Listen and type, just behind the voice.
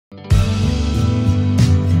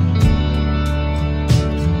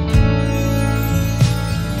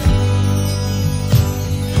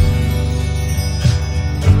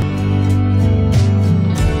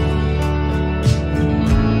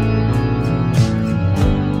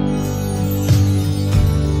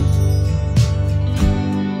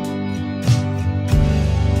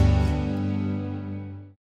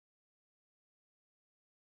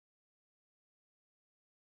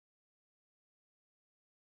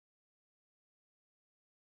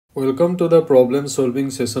Welcome to the problem solving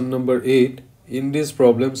session number 8. In this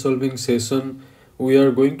problem solving session, we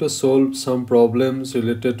are going to solve some problems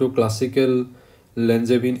related to classical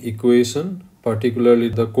Langevin equation, particularly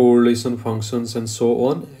the correlation functions and so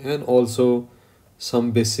on, and also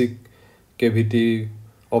some basic cavity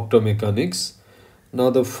optomechanics. Now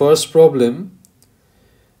the first problem,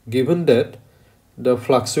 given that the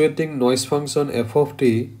fluctuating noise function f of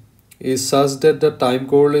t is such that the time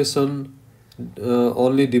correlation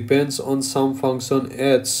only depends on some function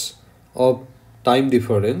h of time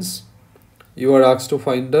difference, you are asked to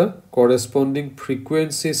find the corresponding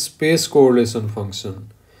frequency space correlation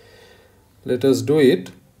function. Let us do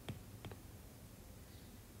it.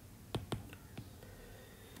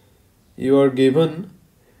 You are given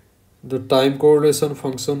the time correlation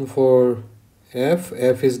function for f.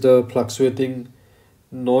 F is the fluctuating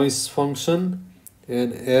noise function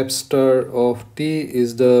and f star of t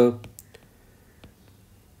is the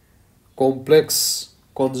complex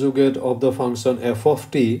conjugate of the function f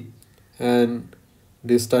of t, and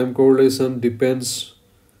this time correlation depends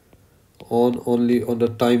only on the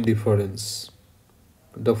time difference.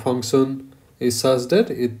 The function is such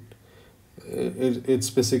that it's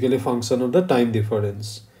basically a function of the time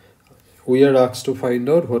difference. We are asked to find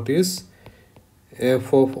out what is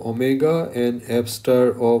f of omega and f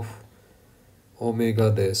star of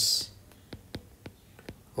omega dash.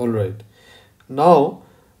 Alright, now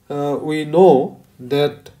we know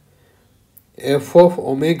that f of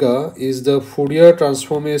omega is the Fourier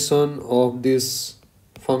transformation of this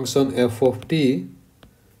function f of t.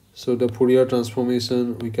 So the Fourier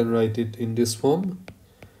transformation, we can write it in this form: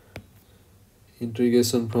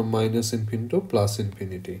 integration from minus infinity to plus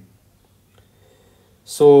infinity.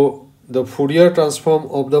 So the Fourier transform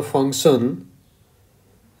of the function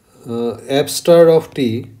f star of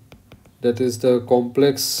t, that is the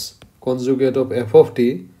complex conjugate of f of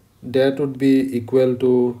t, that would be equal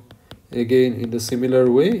to, again in the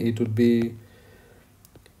similar way, it would be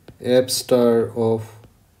f star of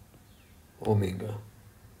omega.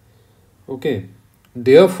 Okay,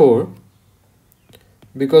 therefore,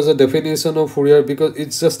 because the definition of Fourier, because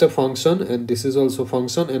it's just a function and this is also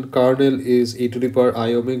function and kernel is e to the power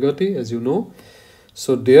I omega t, as you know.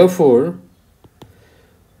 So therefore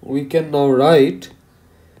we can now write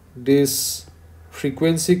this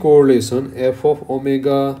frequency correlation f of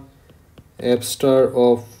omega f star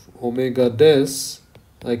of omega dash.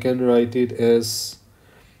 I can write it as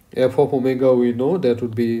f of omega, we know that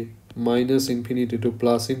would be minus infinity to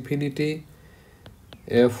plus infinity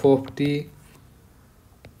f of t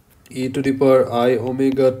e to the power I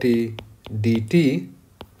omega t dt,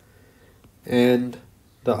 and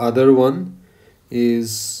the other one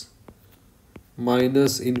is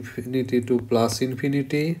minus infinity to plus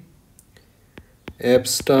infinity f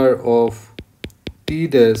star of t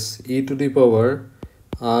dash e to the power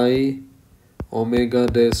I omega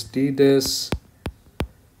dash t dash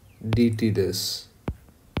dt dash.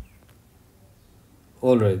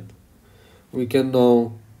 Alright, we can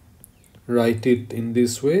now write it in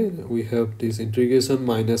this way. We have this integration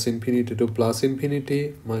minus infinity to plus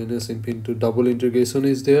infinity, minus infinity to double integration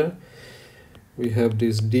is there. We have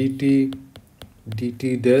this dt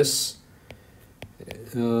dash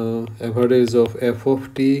average of f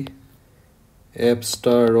of t f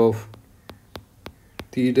star of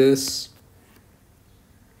t dash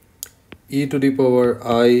e to the power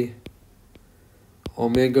I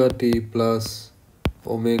omega t plus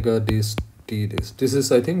omega dash t dash. This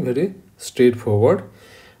is, I think, very straightforward.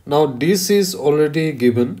 Now this is already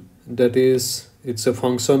given, that is, it's a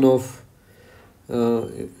function of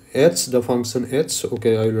h, the function h.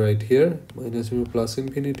 Okay, I'll write here minus plus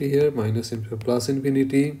infinity here, minus plus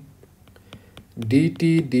infinity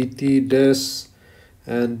dt dash,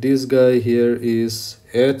 and this guy here is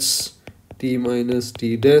h t minus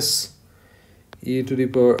t dash e to the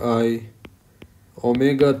power I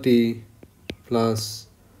omega t plus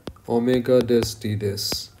omega dash t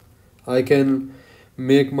dash. I can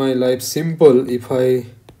make my life simple if I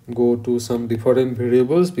go to some different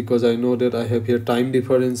variables, because I know that I have here time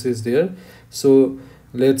difference is there. So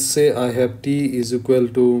let's say I have t is equal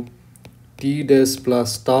to t dash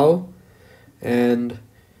plus tau, and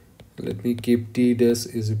let me keep t dash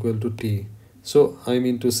is equal to t. So I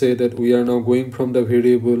mean to say that we are now going from the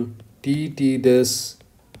variable t dash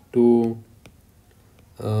to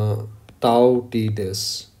tau t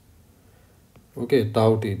dash. Okay,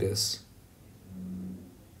 tau t dash.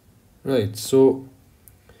 Right, so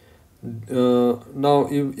now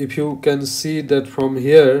if you can see that from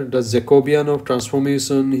here, the Jacobian of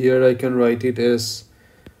transformation here, I can write it as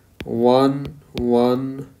 1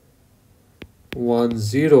 1 1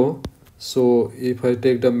 0. So if I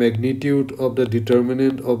take the magnitude of the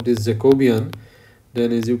determinant of this Jacobian,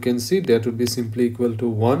 then as you can see that would be simply equal to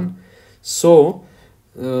 1. So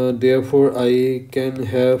therefore I can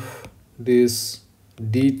have this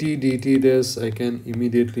dt dash, I can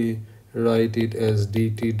immediately write it as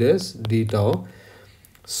dt dash d tau.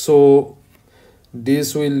 So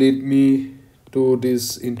this will lead me to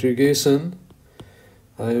this integration.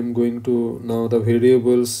 I am going to now the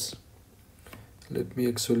variables. Let me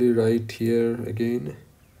actually write here again.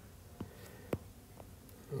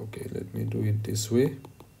 Okay, let me do it this way.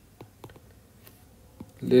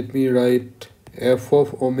 Let me write f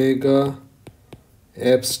of omega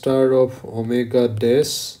f star of omega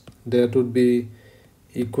dash, that would be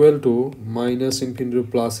equal to minus infinity to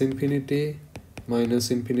plus infinity,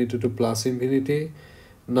 minus infinity to plus infinity.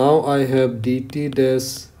 Now I have dt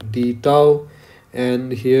dash d tau,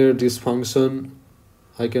 and here this function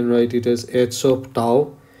I can write it as h of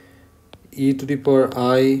tau e to the power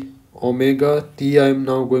I omega t. I am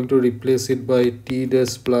now going to replace it by t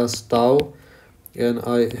dash plus tau, and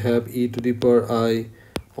I have e to the power I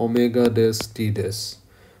omega dash t dash.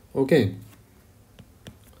 Okay,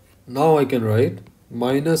 now I can write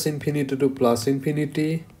minus infinity to plus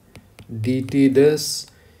infinity dt dash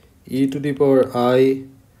e to the power I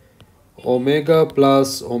omega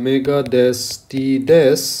plus omega dash t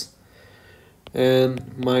dash, and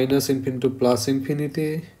minus infinity to plus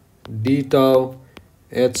infinity d tau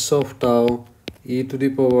h of tau e to the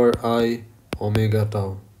power I omega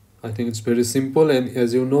tau. I think it's very simple, and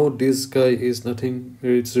as you know, this guy is nothing,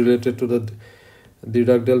 it's related to the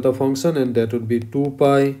Dirac delta function, and that would be 2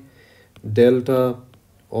 pi delta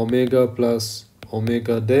omega plus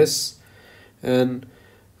omega dash. And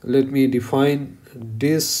let me define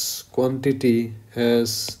this quantity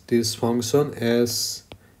as this function as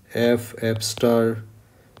f star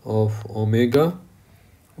of omega,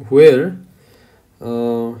 where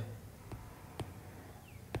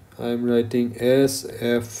I am writing as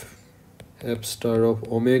f star of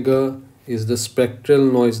omega is the spectral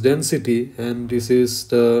noise density, and this is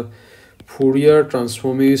the Fourier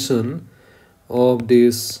transformation of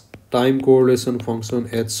this time correlation function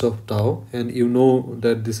h of tau. And you know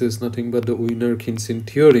that this is nothing but the Wiener-Khinchin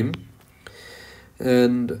theorem.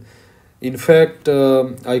 And in fact,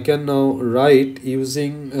 I can now write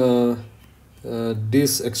using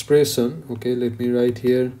this expression. Okay, let me write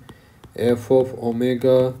here f of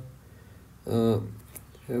omega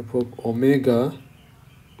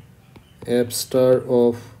f star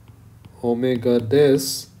of omega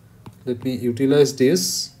dash. Let me utilize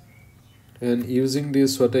this, and using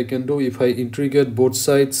this, what I can do, if I integrate both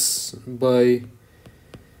sides by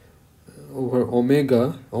over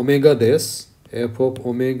omega dash, f of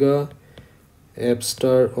omega f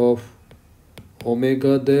star of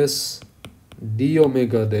omega dash d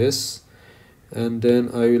omega dash, and then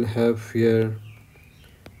I will have here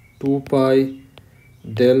 2 pi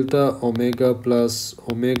delta omega plus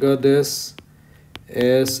omega dash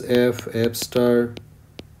as f star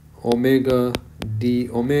omega d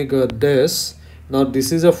omega dash. Now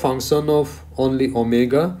this is a function of only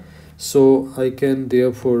omega, so I can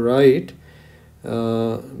therefore write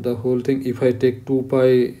the whole thing. If I take 2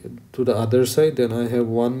 pi to the other side, then I have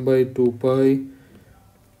 1 by 2 pi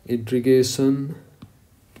integration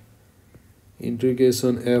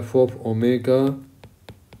f of omega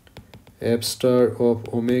f star of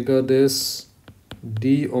omega dash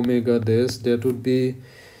d omega dash, that would be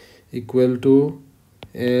equal to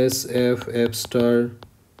as f star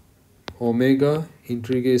omega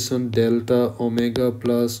integration delta omega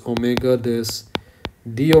plus omega dash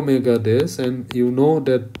d omega dash. And you know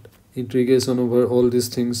that integration over all these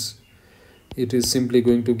things, it is simply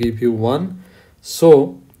going to give you 1.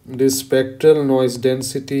 So this spectral noise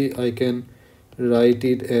density, I can write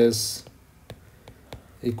it as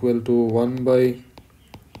equal to 1 by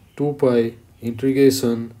 2 pi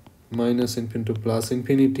integration minus infinity to plus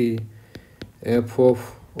infinity f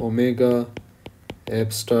of omega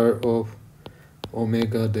f star of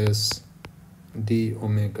omega dash d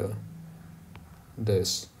omega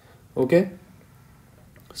dash. Okay,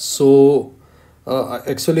 so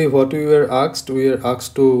actually what we were asked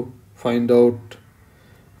to find out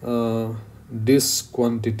this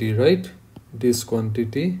quantity, right? This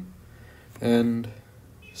quantity. And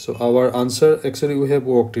so our answer, actually we have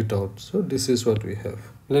worked it out. So this is what we have.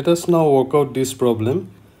 Let us now work out this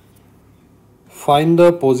problem. Find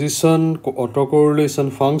the position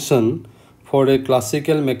autocorrelation function for a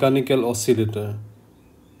classical mechanical oscillator.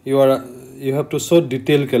 You have to show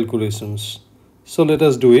detailed calculations. So let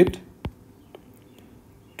us do it.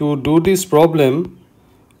 To do this problem,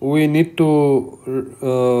 we need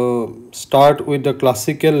to start with the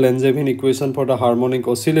classical Langevin equation for the harmonic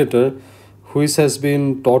oscillator, which has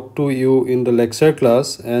been taught to you in the lecture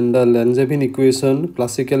class. And the Langevin equation,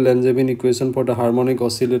 classical Langevin equation for the harmonic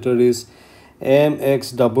oscillator is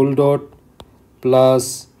mx double dot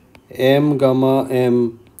plus m gamma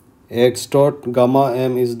m x dot. Gamma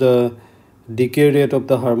m is the decay rate of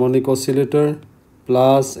the harmonic oscillator,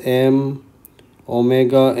 plus m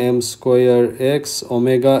omega m square x.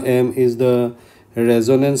 Omega m is the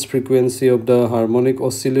resonance frequency of the harmonic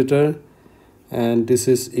oscillator, and this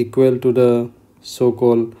is equal to the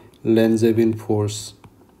so-called Langevin force.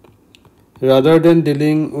 Rather than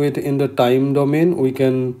dealing with in the time domain, we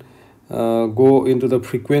can go into the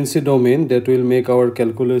frequency domain. That will make our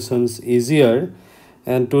calculations easier.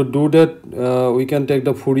 And to do that, we can take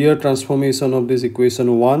the Fourier transformation of this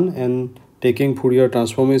equation 1, and taking Fourier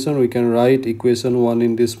transformation, we can write equation 1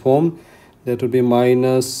 in this form. That would be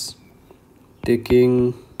minus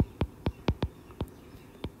taking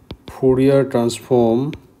Fourier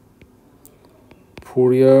transform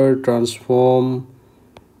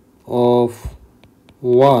of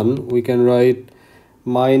 1, we can write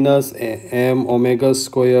minus m omega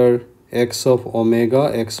square x of omega.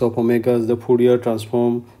 X of omega is the Fourier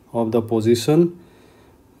transform of the position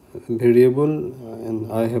variable,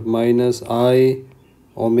 and I have minus I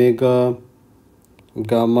omega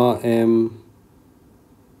gamma m,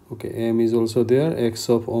 okay, m is also there, x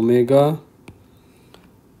of omega,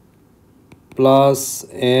 plus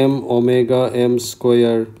m omega m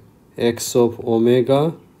square x of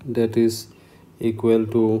omega, that is equal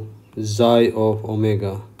to xi of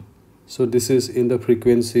omega. So this is in the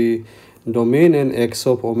frequency domain, and x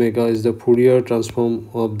of omega is the Fourier transform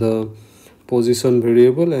of the position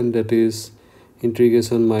variable, and that is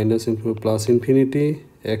integration minus into plus infinity.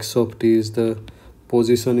 X of t is the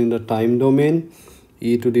position in the time domain,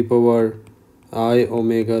 e to the power I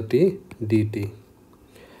omega t dt.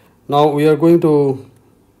 Now we are going to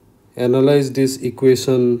analyze this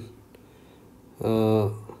equation.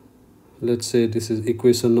 Let's say this is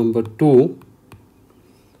equation number 2.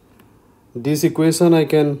 This equation I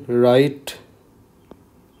can write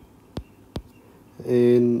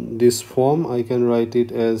in this form. I can write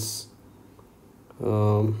it as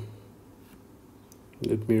let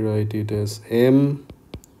me write it as m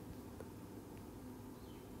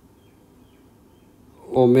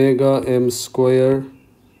omega m square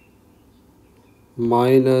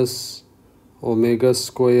minus omega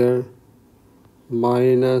square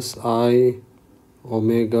minus I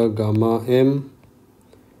omega gamma m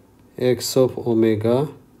x of omega,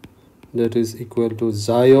 that is equal to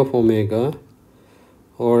xi of omega,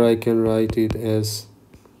 or I can write it as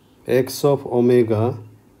x of omega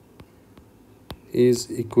is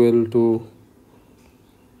equal to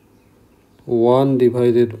 1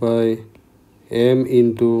 divided by m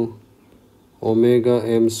into omega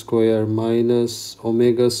m square minus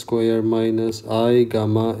omega square minus I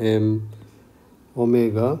gamma m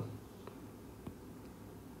omega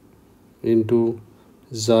into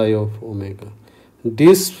xi of omega.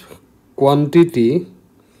 This quantity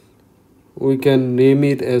we can name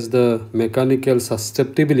it as the mechanical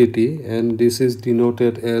susceptibility, and this is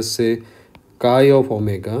denoted as say chi of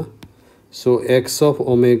omega. So x of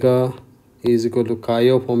omega is equal to chi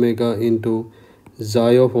of omega into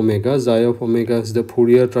xi of omega. Xi of omega is the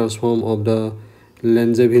Fourier transform of the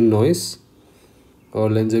Langevin noise or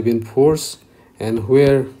Langevin force, and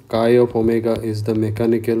where chi of omega is the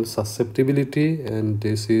mechanical susceptibility, and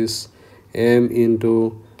this is m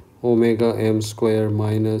into omega m square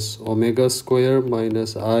minus omega square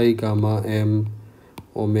minus I gamma m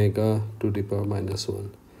omega to the power minus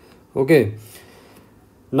 1. Okay,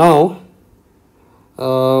 now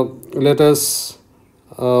let us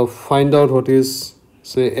find out what is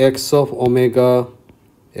say x of omega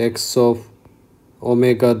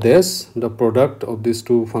dash, the product of these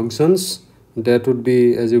two functions. That would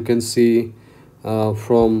be, as you can see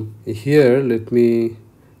from here, let me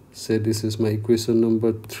say this is my equation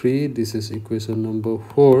number 3, this is equation number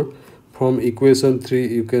 4. From equation 3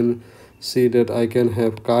 you can see that I can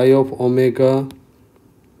have chi of omega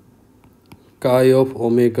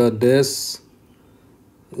dash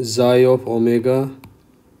xi of omega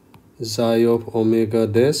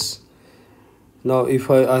dash. Now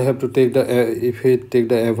if I have to take the if I take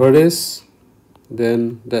the average,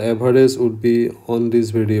 then the average would be on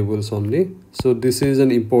these variables only. So this is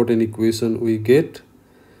an important equation we get.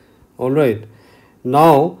 All right,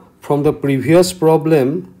 now from the previous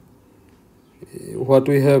problem, what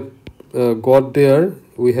we have got there,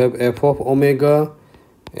 we have f of omega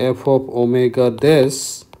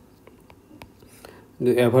dash,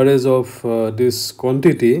 the average of this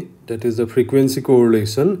quantity, that is the frequency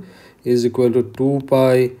correlation, is equal to 2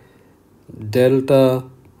 pi delta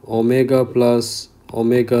omega plus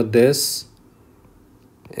omega dash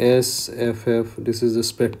SFF. This is the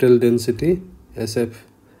spectral density,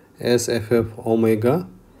 SFF omega.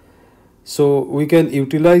 So we can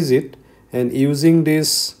utilize it, and using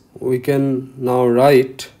this we can now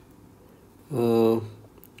write,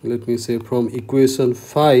 let me say, from equation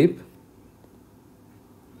 5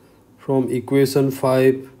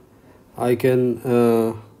 I can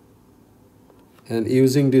and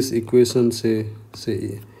using this equation, say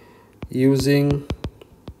using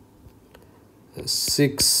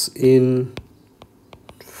 6 in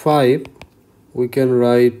 5, we can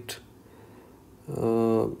write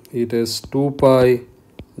it as 2 pi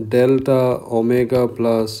delta omega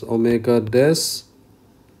plus omega dash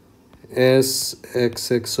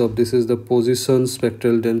SXX of, this is the position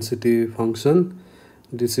spectral density function.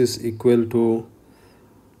 This is equal to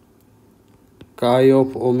chi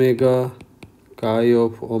of omega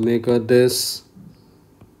dash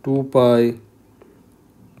 2 pi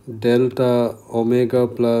delta omega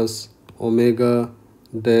plus omega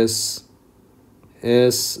dash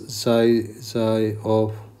S psi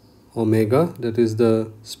of omega. That is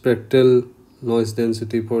the spectral noise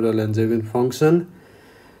density for the Langevin function.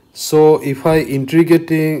 So if I integrate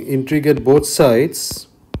both sides,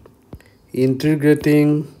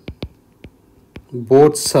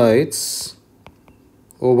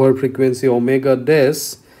 over frequency omega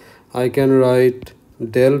dash, I can write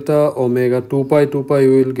delta omega 2 pi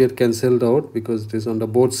will get cancelled out because it is on the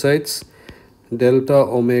both sides. Delta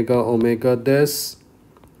omega dash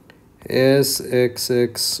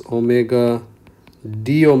SXX omega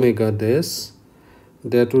d omega dash,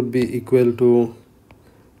 that would be equal to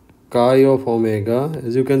chi of omega.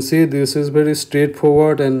 As you can see, this is very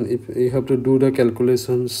straightforward, and if you have to do the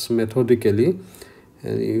calculations methodically,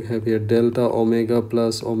 and you have here delta omega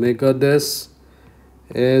plus omega dash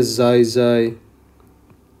as xi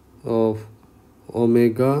of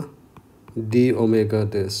omega d omega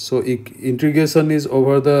dash. So integration is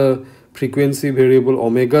over the frequency variable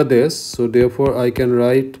omega dash, so therefore I can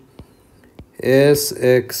write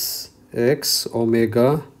SXX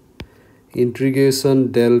omega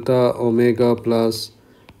integration delta omega plus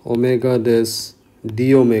omega dash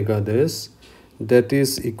d omega dash, that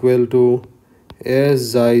is equal to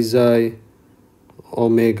S xi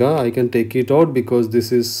omega. I can take it out because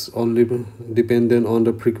this is only dependent on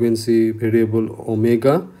the frequency variable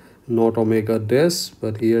omega, not omega dash,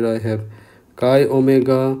 but here I have chi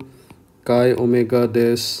omega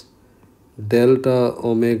dash delta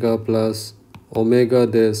omega plus omega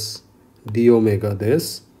dash d omega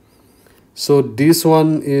dash. So this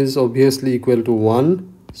one is obviously equal to 1,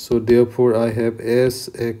 so therefore I have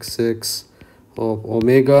SXX of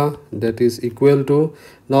omega, that is equal to,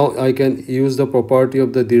 now I can use the property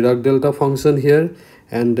of the Dirac delta function here,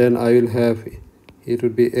 and then I will have, it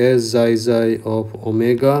would be S xi of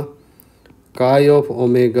omega, chi of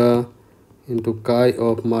omega into chi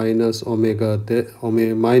of minus omega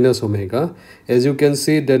minus omega. As you can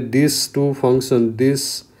see that these two functions,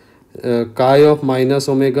 this chi of minus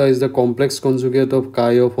omega is the complex conjugate of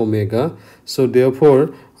chi of omega, so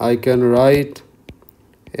therefore I can write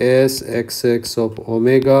SXX of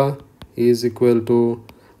omega is equal to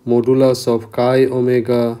modulus of chi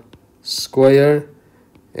omega square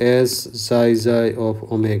S xi of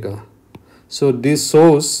omega. So this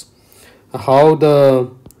shows how the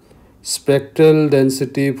spectral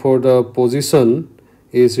density for the position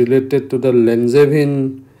is related to the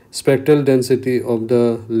Langevin spectral density of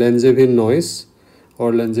the Langevin noise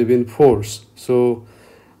or Langevin force. So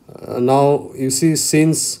now you see,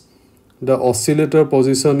 since the oscillator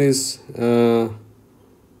position is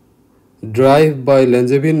driven by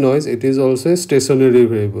Langevin noise, it is also a stationary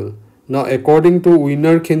variable. Now according to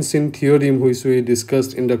Wiener-Khinchin theorem, which we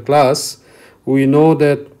discussed in the class, we know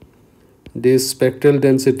that this spectral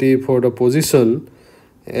density for the position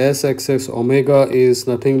SXX omega is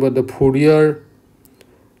nothing but the Fourier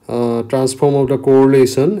transform of the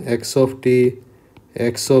correlation x of t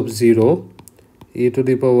x of 0 e to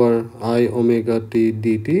the power I omega t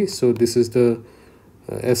dt. So this is the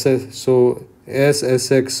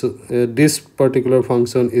SSX, this particular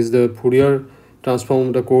function is the Fourier transform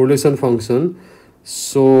of the correlation function.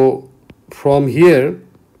 So from here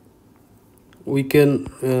we can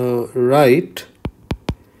write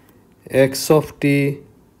x of t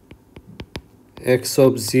x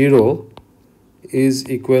of 0 is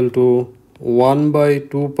equal to 1 by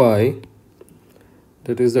 2 pi,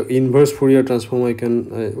 that is the inverse Fourier transform I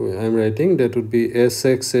am writing, that would be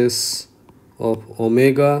SXS of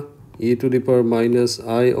omega e to the power minus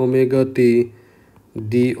I omega t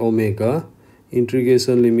d omega.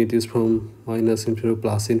 Integration limit is from minus infinity to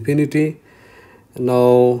plus infinity.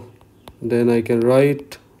 Now then I can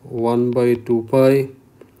write 1 by 2 pi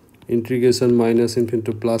integration minus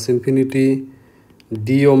infinity to plus infinity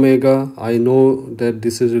d omega. I know that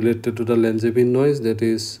this is related to the Langevin noise, that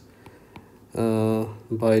is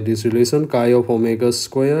by this relation chi of omega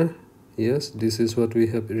square. Yes, this is what we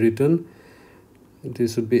have written.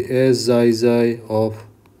 This would be s xi of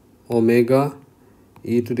omega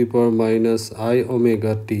e to the power minus I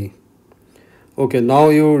omega t. Okay, now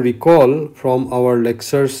you recall from our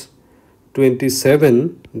lectures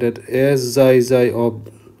 27 that s xi of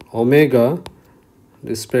omega,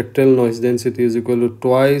 the spectral noise density, is equal to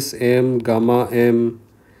twice m gamma m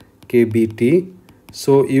kbt.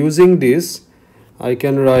 So using this I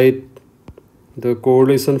can write the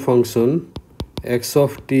correlation function x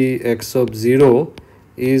of t x of 0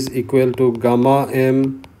 is equal to gamma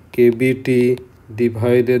m kbt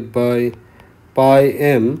divided by pi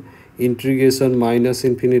m integration minus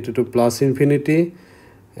infinity to plus infinity,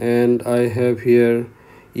 and I have here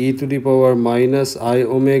e to the power minus I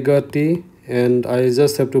omega t, and I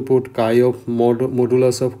just have to put chi of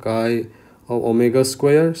modulus of chi of omega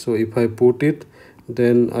square. So if I put it,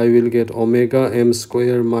 then I will get omega m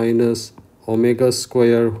square minus omega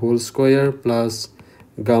square whole square plus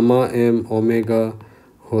gamma m omega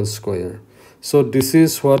whole square. So this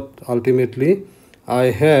is what ultimately I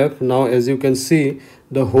have. Now as you can see,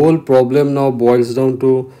 the whole problem now boils down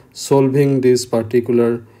to solving this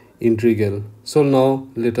particular integral. So now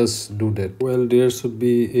let us do that. Well, there should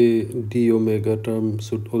be a d omega term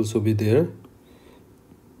should also be there.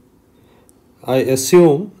 I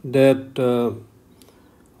assume that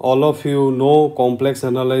all of you know complex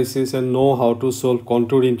analysis and know how to solve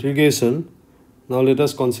contour integration. Now let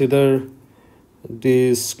us consider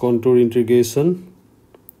this contour integration.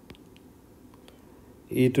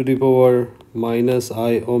 E to the power minus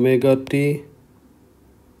I omega t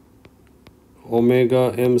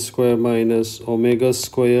omega m square minus omega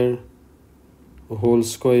square whole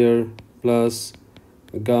square plus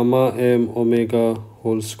gamma m omega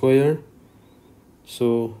whole square.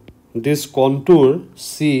 So this contour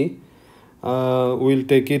C, we'll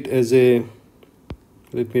take it as a,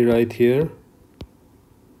 let me write here,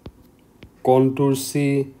 contour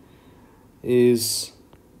C is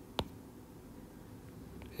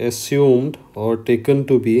assumed or taken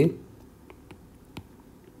to be,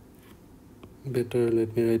 better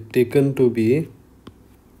let me write taken to be,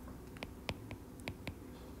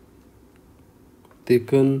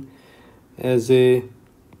 taken as a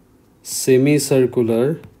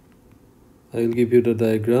semicircular, I will give you the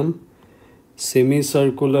diagram,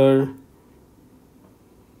 semicircular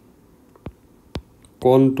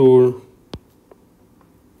contour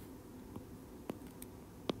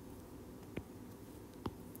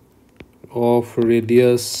of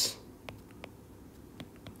radius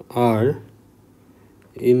r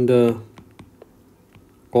in the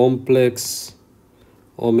complex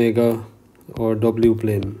omega or W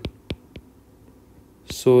plane.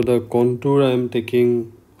 So the contour I am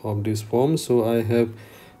taking of this form. So I have,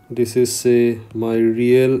 this is say my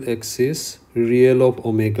real axis, real of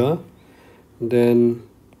omega, then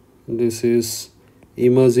this is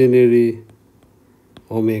imaginary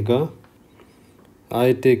omega.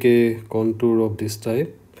 I take a contour of this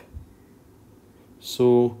type.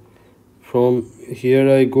 So from here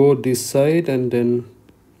I go this side and then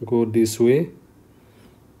go this way,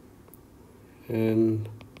 and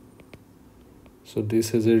so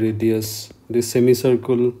this has a radius, this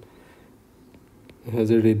semicircle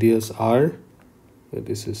has a radius r,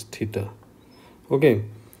 this is theta. Okay,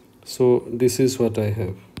 so this is what I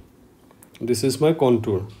have, this is my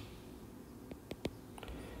contour.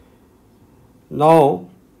 Now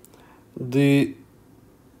the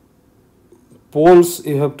poles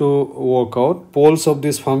you have to work out, poles of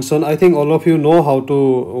this function. I think all of you know how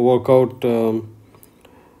to work out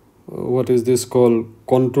what is this called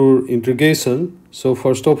contour integration. So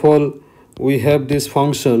first of all, we have this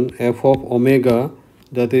function f of omega,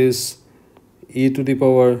 that is e to the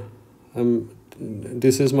power,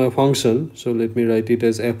 this is my function, so let me write it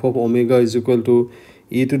as f of omega is equal to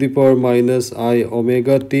e to the power minus I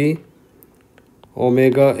omega t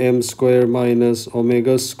omega m square minus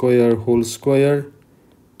omega square whole square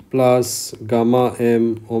plus gamma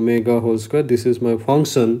m omega whole square. This is my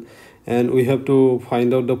function, and we have to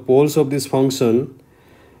find out the poles of this function.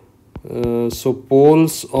 So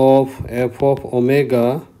poles of f of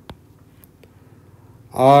omega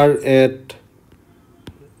are at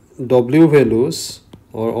w values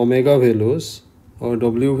or omega values or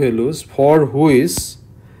w values for which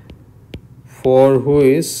for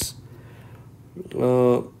which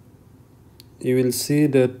you will see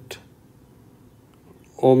that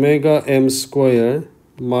omega m square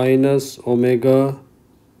minus omega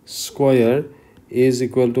square is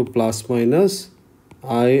equal to plus minus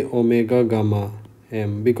I omega gamma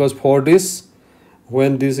m, because for this,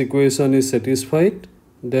 when this equation is satisfied,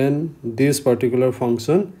 then this particular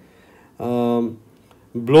function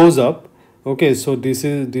blows up. Okay, so these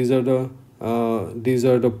are the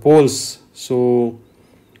poles. So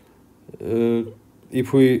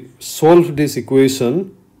if we solve this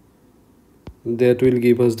equation, that will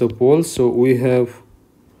give us the poles. So we have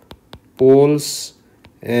poles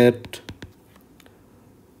at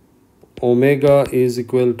omega is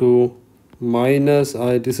equal to minus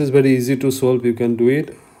I, this is very easy to solve, you can do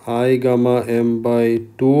it, I gamma m by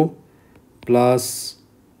 2 plus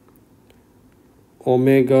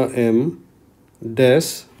omega m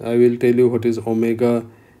dash. I will tell you what is omega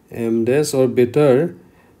m dash, or better,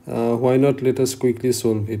 why not let us quickly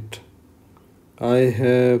solve it. I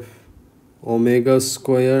have omega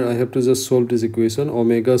square, I have to just solve this equation,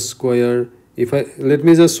 omega square. If I, let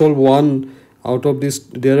me just solve one out of this,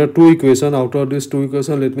 there are two equations, out of these two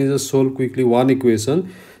equations let me just solve quickly one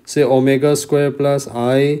equation. Say omega square plus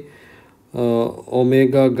I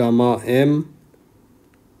omega gamma m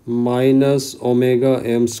minus omega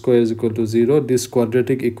m square is equal to 0. This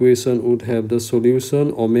quadratic equation would have the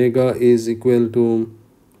solution omega is equal to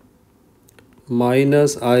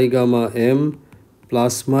minus I gamma m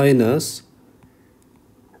plus minus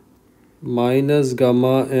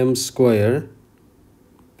gamma m square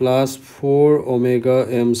plus 4 omega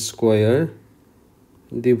m square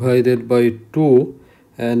divided by 2,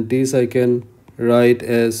 and this I can write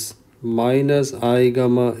as minus I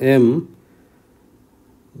gamma m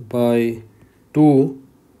by 2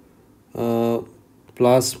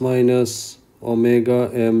 plus minus omega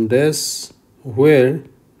m dash, where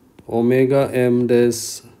omega m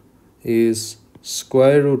dash is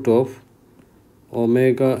square root of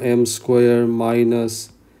omega m square minus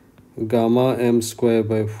gamma m square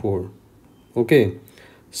by 4. Okay,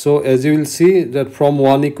 so as you will see that from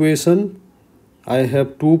one equation I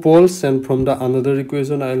have two poles, and from the another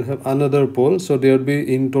equation I will have another pole. So there will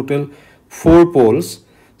be in total 4 poles.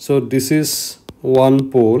 So this is one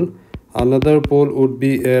pole. Another pole would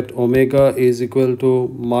be at omega is equal to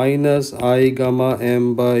minus I gamma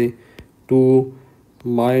m by 2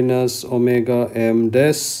 minus omega m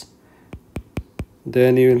dash.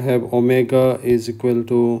 Then you will have omega is equal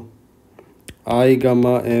to I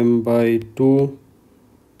gamma m by 2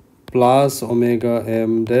 plus omega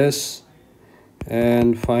m dash,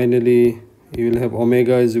 and finally you will have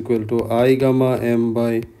omega is equal to I gamma m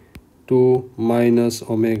by 2 minus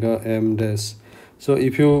omega m dash. So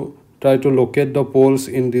if you try to locate the poles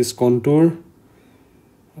in this contour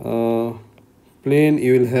plane,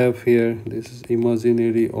 you will have here, this is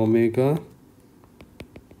imaginary omega,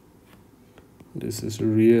 this is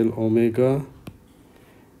real omega,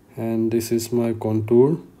 and this is my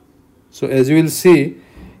contour. So as you will see,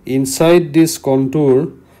 inside this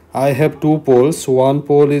contour I have two poles. One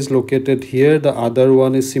pole is located here, the other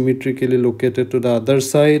one is symmetrically located to the other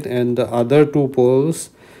side, and the other two poles,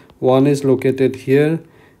 one is located here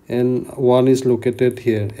and one is located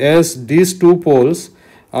here. As these two poles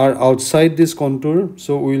are outside this contour,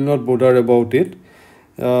 so we will not bother about it.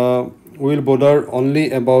 We will bother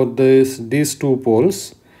only about these two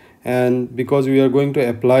poles, and because we are going to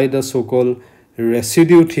apply the so-called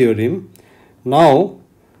residue theorem. Now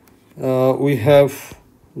we have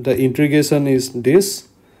the integration is this,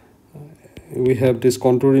 we have this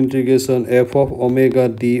contour integration f of omega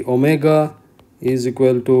d omega is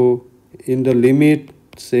equal to, in the limit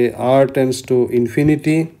say r tends to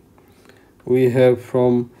infinity, we have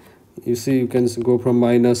from, you see you can go from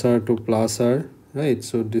minus r to plus r, right?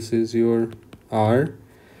 So this is your r,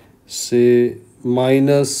 say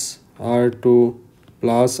minus r to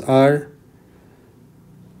plus r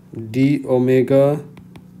d omega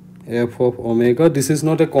f of omega. This is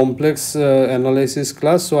not a complex analysis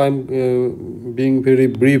class, so I'm being very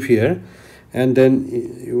brief here. And then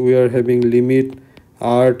we are having limit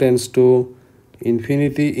r tends to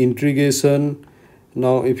infinity integration.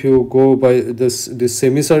 Now if you go by this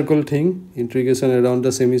semicircle thing, integration around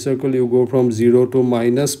the semicircle, you go from 0 to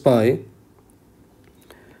minus pi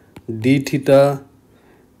d theta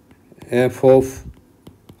f of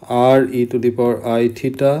r e to the power I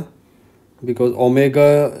theta, because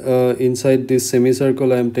omega inside this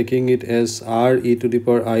semicircle I am taking it as r e to the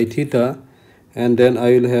power I theta, and then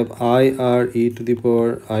I will have I r e to the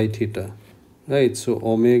power I theta, right? So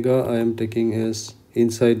omega I am taking as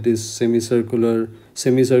inside this semicircle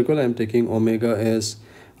I am taking omega as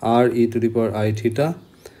r e to the power I theta,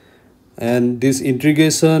 and this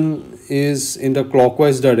integration is in the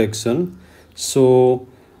clockwise direction. So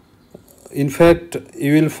in fact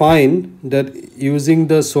you will find that using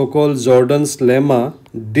the so-called Jordan's lemma,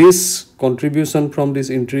 this contribution from this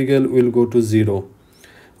integral will go to 0.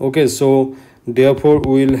 Okay, so therefore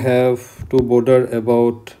we will have to bother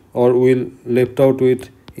about, or we will left out with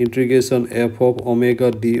integration f of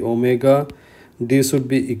omega d omega. This would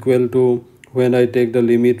be equal to, when I take the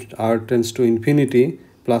limit r tends to infinity,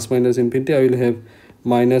 plus minus infinity, I will have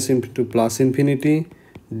minus infinity to plus infinity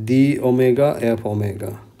d omega f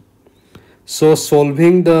omega. So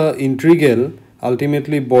solving the integral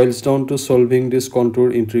ultimately boils down to solving this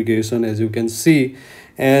contour integration, as you can see.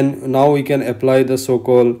 And now we can apply the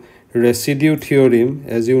so-called residue theorem.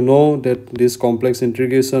 As you know that this complex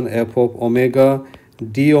integration f of omega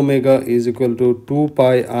d omega is equal to 2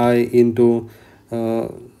 pi I into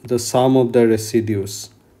the sum of the residues,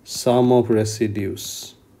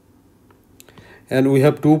 and we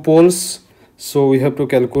have two poles, so we have to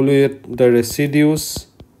calculate the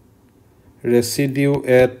residue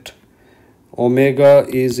at omega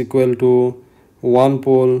is equal to one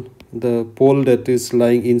pole, the pole that is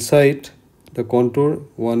lying inside the contour.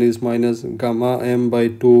 One is minus gamma m by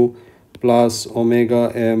 2 plus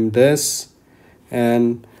omega m dash,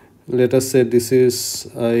 and let us say this is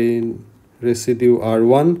a residue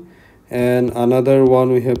r1, and another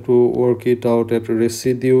one we have to work it out at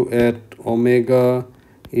residue at omega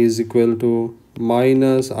is equal to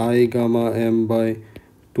minus I gamma m by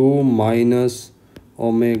 2 minus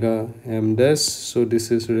omega m dash. So this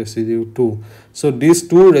is residue 2. So these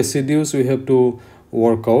two residues we have to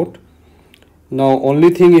work out. Now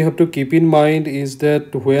only thing you have to keep in mind is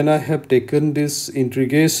that when I have taken this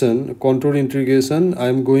integration, contour integration, I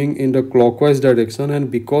am going in the clockwise direction, and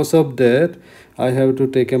because of that I have to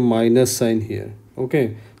take a minus sign here.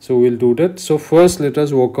 Okay, so we'll do that. So first let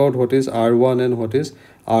us work out what is r1 and what is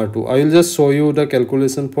r2. I will just show you the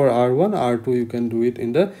calculation for r1, r2 you can do it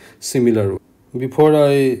in the similar way. Before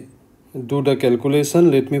I do the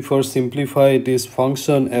calculation, let me first simplify this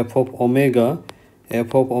function f of omega.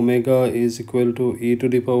 F of omega is equal to e to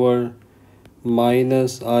the power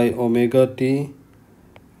minus I omega t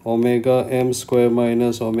omega m square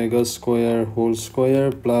minus omega square whole square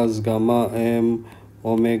plus gamma m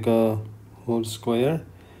omega whole square.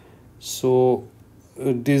 So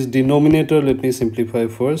this denominator, let me simplify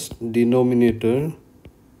first. Denominator,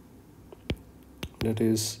 that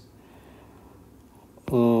is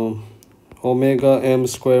omega m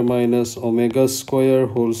square minus omega square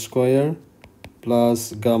whole square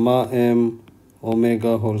plus gamma m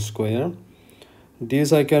omega whole square.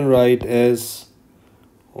 This I can write as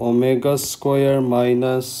omega square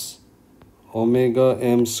minus omega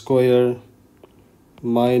m square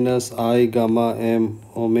minus I gamma m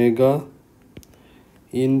omega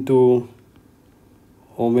into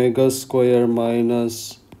omega square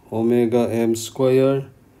minus omega m square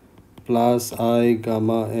plus I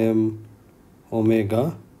gamma m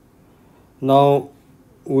omega. Now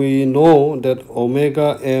we know that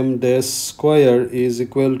omega m dash square is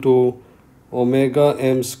equal to omega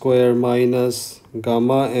m square minus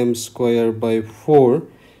gamma m square by 4.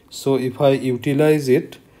 So if I utilize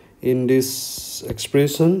it in this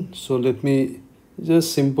expression, so let me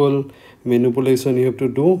just simple manipulation you have to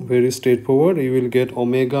do, very straightforward. You will get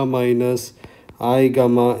omega minus I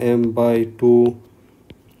gamma m by 2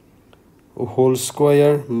 whole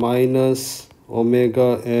square minus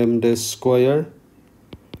omega m dash square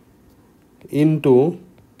into,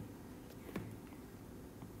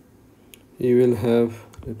 you will have,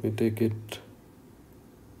 let me take it,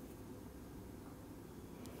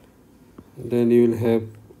 then you will have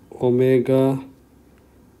omega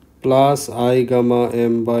plus I gamma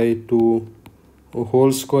m by 2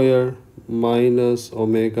 whole square minus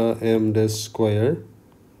omega m dash square.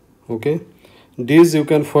 Okay, this you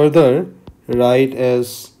can further write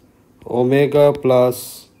as omega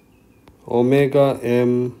plus omega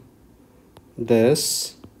m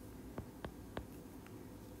dash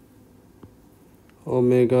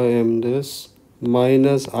omega m dash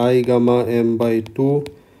minus I gamma m by 2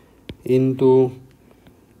 into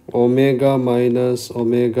omega minus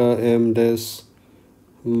omega m dash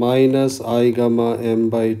minus I gamma m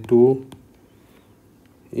by 2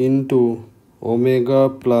 into omega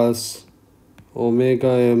plus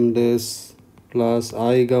omega m dash plus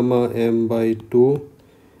I gamma m by 2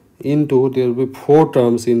 into, there will be 4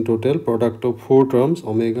 terms in total, product of 4 terms,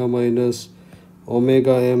 omega minus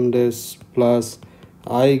omega m dash plus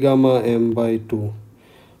I gamma m by 2.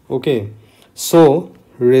 Okay, so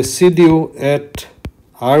residue at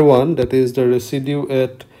r1, that is the residue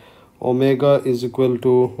at omega is equal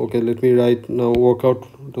to, okay, let me write now, work out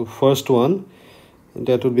the first one.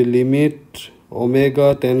 That would be limit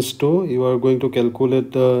omega tends to, you are going to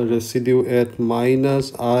calculate the residue at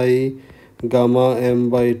minus I gamma m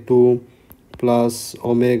by 2 plus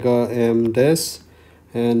omega m dash,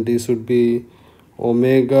 and this would be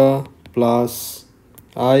omega plus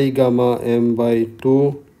I gamma m by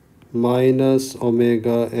 2 minus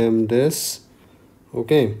omega m dash.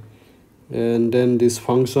 Okay, and then this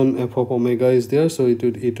function f of omega is there, so it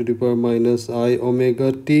would e to the power minus I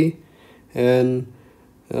omega t, and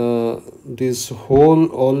this whole,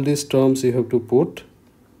 all these terms you have to put,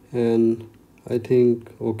 and I think,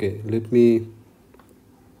 okay, let me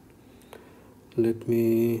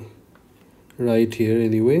write here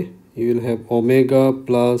anyway. You will have omega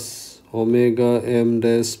plus omega m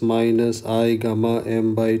dash minus I gamma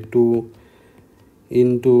m by 2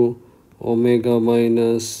 into omega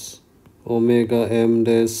minus omega m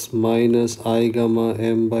dash minus I gamma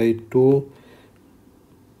m by 2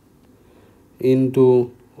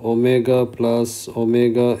 into omega plus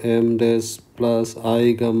omega m dash plus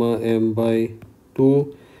I gamma m by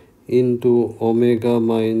 2 into omega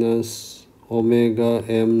minus omega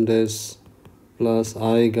m dash plus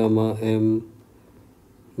I gamma m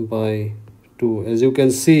by 2. As you can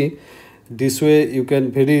see, this way you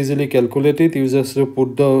can very easily calculate it. You just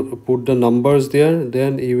put the numbers there,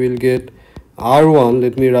 then you will get R1.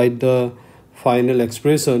 Let me write the final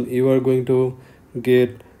expression. You are going to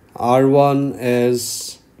get R1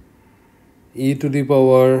 as e to the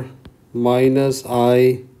power minus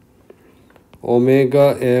I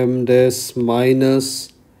omega m dash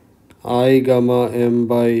minus I gamma m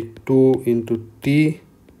by 2 into t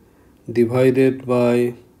divided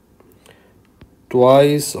by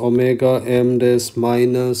twice omega m dash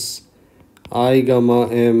minus I gamma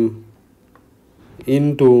m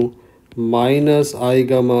into minus I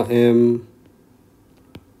gamma m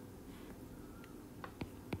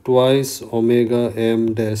twice omega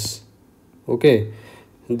m dash. Okay,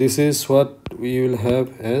 this is what we will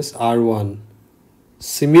have as R1.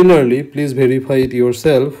 Similarly, please verify it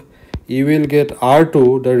yourself. You will get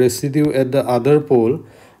R2, the residue at the other pole.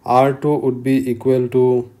 R2 would be equal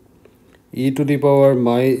to e to the power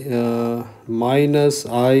minus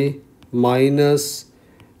I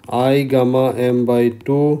gamma m by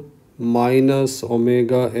 2 minus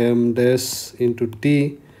omega m dash into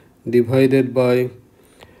t divided by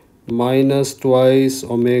minus twice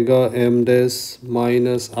omega m dash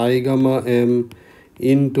minus I gamma m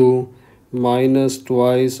into minus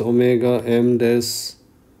twice omega m dash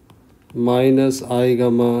minus I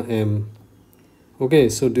gamma m. Okay,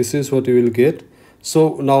 so this is what you will get.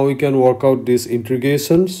 So now we can work out this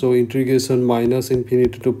integration. So integration minus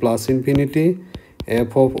infinity to plus infinity,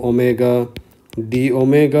 f of omega d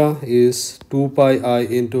omega is 2 pi I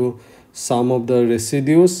into sum of the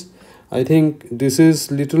residues. I think this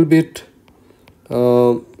is little bit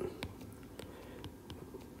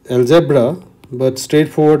algebra, but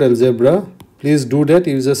straightforward algebra. Please do that.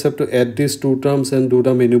 You just have to add these two terms and do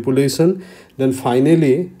the manipulation. Then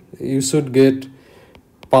finally you should get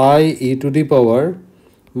pi e to the power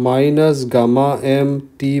minus gamma m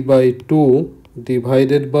t by 2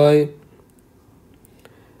 divided by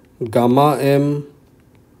gamma m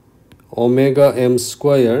omega m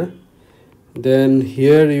square. Then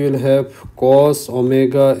here you will have cos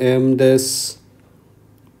omega m dash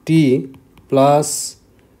t plus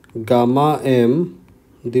gamma m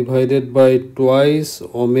divided by twice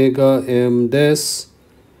omega m dash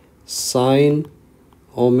sine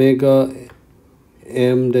omega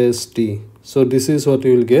m dash t. So this is what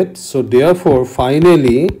you will get. So therefore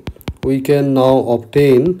finally we can now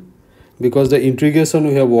obtain, because the integration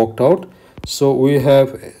we have worked out, so we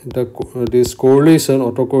have this correlation,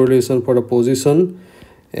 autocorrelation for the position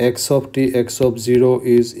x of t x of 0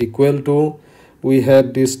 is equal to, we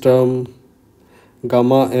had this term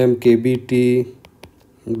gamma m kbt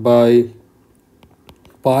by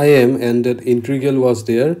pi m, and that integral was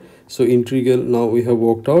there. So integral now we have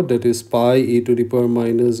worked out, that is pi e to the power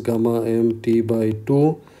minus gamma m t by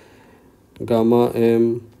 2 gamma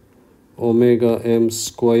m omega m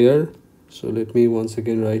square. So let me once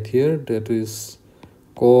again write here, that is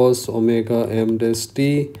cos omega m dash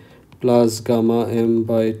t plus gamma m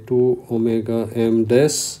by 2 omega m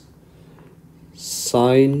dash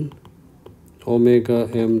sine omega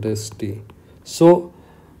m dash t. So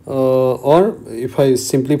or if I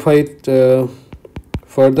simplify it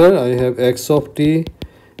further, I have x of t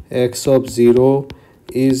x of 0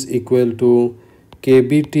 is equal to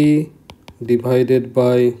kbt divided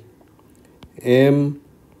by m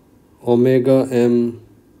omega m,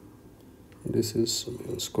 this is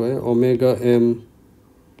square, omega m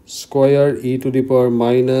square e to the power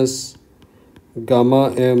minus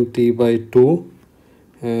gamma m t by 2,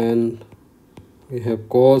 and we have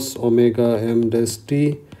cos omega m dash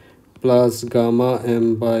t plus gamma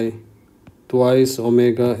m by twice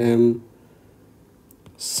omega m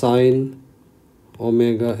sine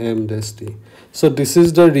omega m dash t. So this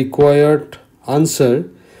is the required answer.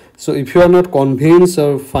 So if you are not convinced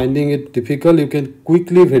or finding it difficult, you can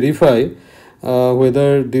quickly verify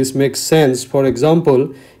whether this makes sense. For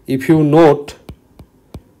example, if you note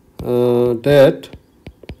that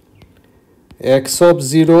x of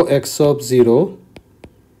 0,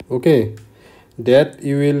 okay, that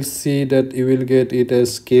you will see that you will get it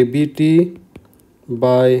as kbt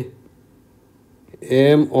by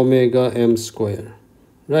m omega m square,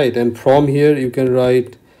 right? And from here you can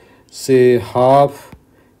write, say, half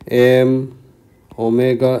m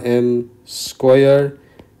omega m square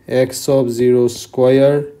x of 0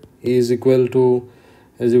 square is equal to,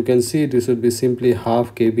 as you can see, this would be simply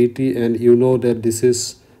half kbt, and you know that this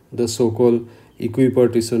is the so-called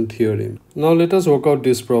equipartition theorem. Now let us work out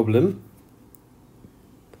this problem.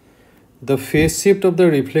 The phase shift of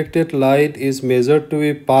the reflected light is measured to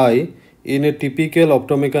be pi in a typical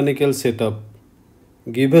optomechanical setup.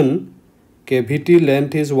 Given cavity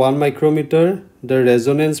length is 1 micrometer, the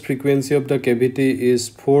resonance frequency of the cavity is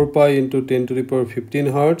 4 pi into 10 to the power 15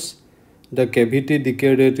 hertz. The cavity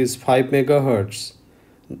decay rate is 5 megahertz.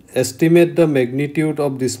 Estimate the magnitude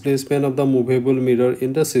of displacement of the movable mirror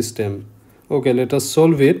in the system. Okay, let us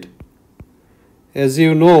solve it. As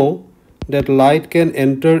you know that light can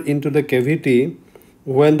enter into the cavity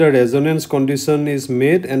when the resonance condition is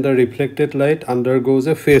met and the reflected light undergoes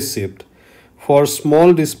a phase shift. For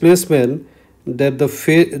small displacement, that the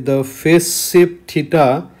phase shift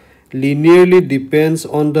theta linearly depends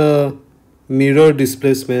on the mirror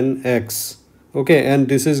displacement x. Okay, and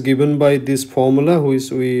this is given by this formula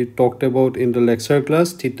which we talked about in the lecture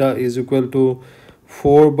class. Theta is equal to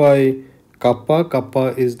 4 by kappa.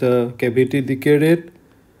 Kappa is the cavity decay rate,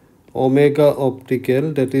 omega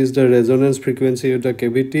optical, that is the resonance frequency of the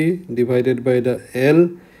cavity, divided by the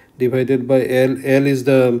L, divided by L. L is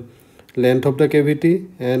the length of the cavity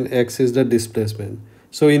and x is the displacement.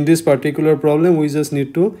 So in this particular problem we just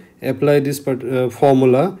need to apply this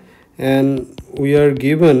formula, and we are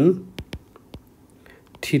given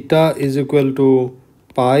theta is equal to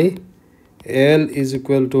pi, L is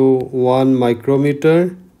equal to 1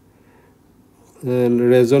 micrometer, and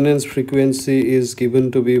resonance frequency is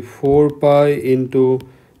given to be 4 pi into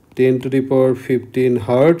 10 to the power 15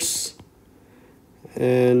 hertz,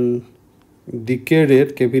 and decay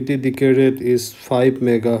rate, cavity decay rate is 5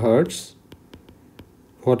 megahertz.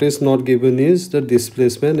 What is not given is the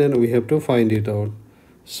displacement, and we have to find it out.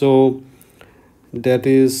 So that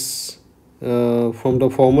is from the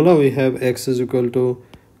formula we have x is equal to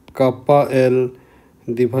kappa L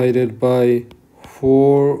divided by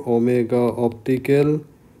 4 omega optical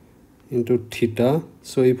into theta.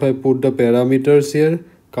 So if I put the parameters here,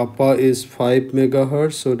 kappa is 5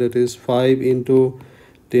 megahertz, so that is 5 into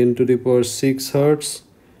 10 to the power 6 hertz,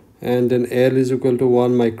 and then L is equal to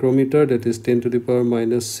 1 micrometer, that is 10 to the power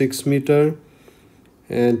minus 6 meter,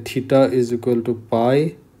 and theta is equal to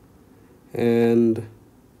pi, and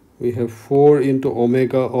we have 4 into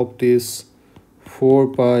omega of this 4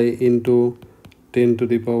 pi into 10 to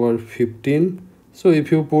the power 15. So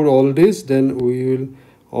if you put all this, then we will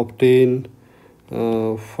obtain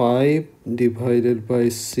 5 divided by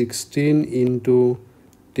 16 into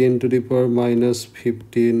 10 to the power minus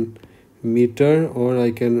 15 meter, or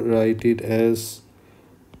I can write it as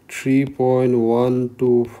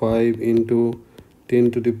 3.125 into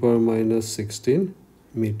 10 to the power minus 16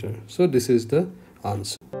 meter. So this is the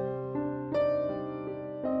answer.